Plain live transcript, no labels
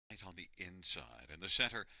Delight on the inside. In the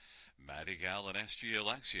center, Madigal and SG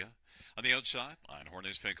Alexia. On the outside, Einhorn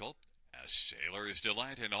is Finkel. A Sailor's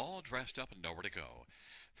Delight, and all dressed up and nowhere to go.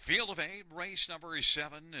 Field of 8, race number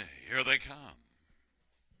 7. Here they come.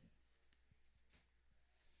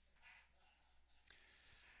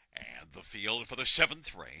 And the field for the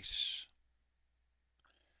 7th race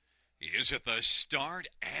is at the start,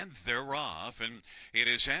 and they're off, and it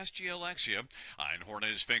is SG Alexia,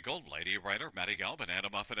 Einhorn is Finkel, Lady Rider, Madigal, Banana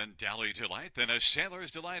Muffin, and Dally Delight, then a Sailor's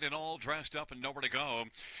Delight, and all dressed up and nowhere to go,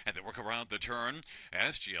 and they work around the turn.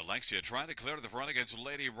 SG Alexia trying to clear to the front against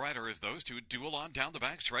Lady Rider as those two duel on down the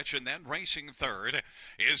backstretch, and then racing third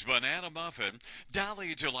is Banana Muffin.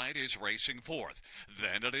 Dally Delight is racing fourth.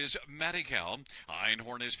 Then it is Madigal,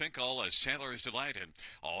 Einhorn is Finkel, a Sailor's Delight, and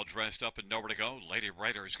all dressed up and nowhere to go. Lady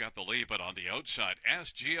Rider's got the lead, but on the outside,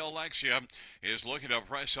 SG Alexia is looking to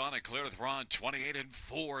press on and clear the front.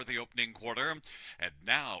 28-4 the opening quarter, and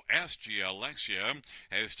now SG Alexia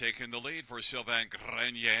has taken the lead for Sylvain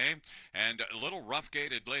Grenier, and a little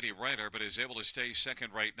rough-gated Lady Rider, but is able to stay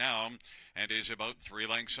second right now, and is about 3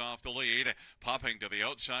 lengths off the lead. Popping to the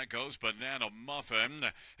outside goes Banana Muffin,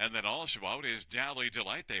 and then also out is Dally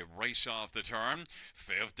Delight. They race off the turn.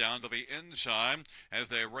 Fifth down to the inside as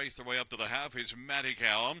they race their way up to the half is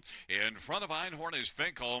Madigal. In front of Einhorn is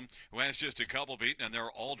Finkel, who has just a couple beaten, and they're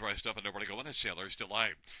all dressed up and nowhere to go in a Sailor's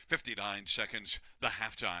Delight. 59 seconds the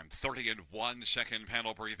halftime. 30-1 second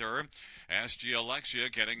panel breather. SG Alexia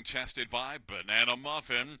getting tested by Banana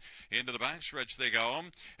Muffin. Into the backstretch they go,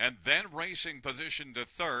 and then racing position to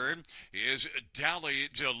third is Dally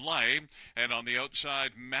Delight, and on the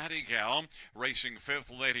outside Madigal. Racing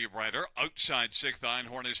fifth, Lady Rider. Outside sixth,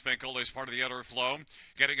 Einhorn is Finkel as part of the outer flow.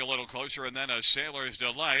 Getting a little closer, and then a Sailor's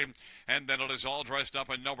Delight, and then it is all dressed up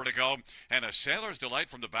and nowhere to go, and a Sailor's Delight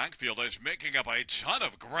from the backfield is making up a ton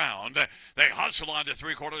of ground. They hustle on to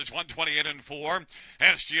three quarters, 128-4.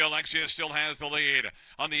 SG Alexia still has the lead.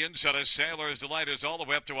 On the inside, a Sailor's Delight is all the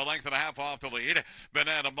way up to a length and a half off the lead.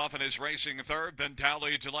 Banana Muffin is racing third, then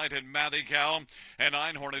Dally Delight and Madigal, and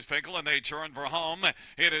Einhorn is Finkel, and they turn for home.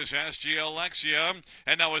 It is SG Alexia,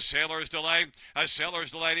 and now a Sailor's Delight. A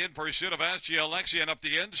Sailor's Delight in pursuit of SG Alexia, and up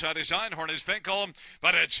the inside is Einhorn is Finkel,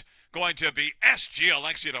 but it's going to be SG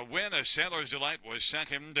Alexia to win. A Sailor's Delight was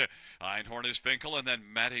second. Einhorn is Finkel, and then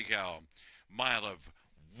Madigal. Mile of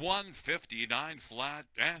 159 flat,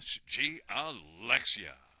 SG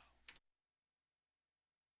Alexia.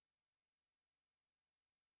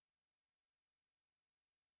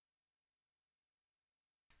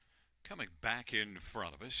 Coming back in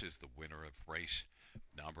front of us is the winner of race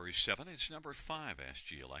number 7. It's number 5,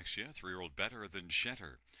 SG Alexia. 3-year-old better than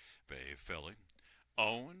Shetter. Bay filling.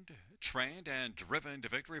 Owned, trained, and driven to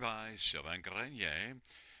victory by Sylvain Grenier.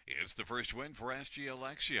 It's the first win for SG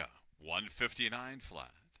Alexia. 159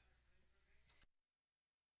 flat.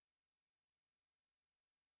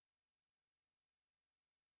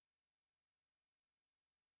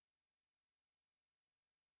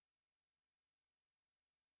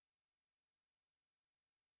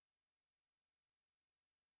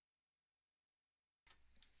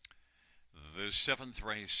 The 7th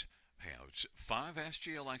race payouts: 5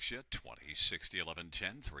 SG Alexia, 20, 60, 11,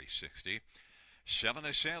 10, 360. 7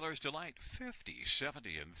 a Sailor's Delight, 50,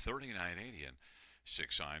 70, and 39.80. And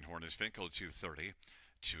 6 Einhorn is Finkel, 230.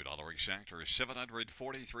 $2 exactor,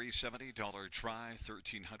 $743.70. Try,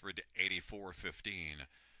 $1,384.15.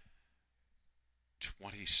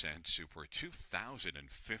 20-cent super,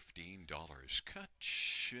 $2,015.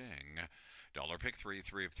 Ka-ching. Dollar pick 3 of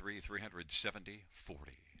 3,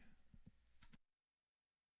 370.40.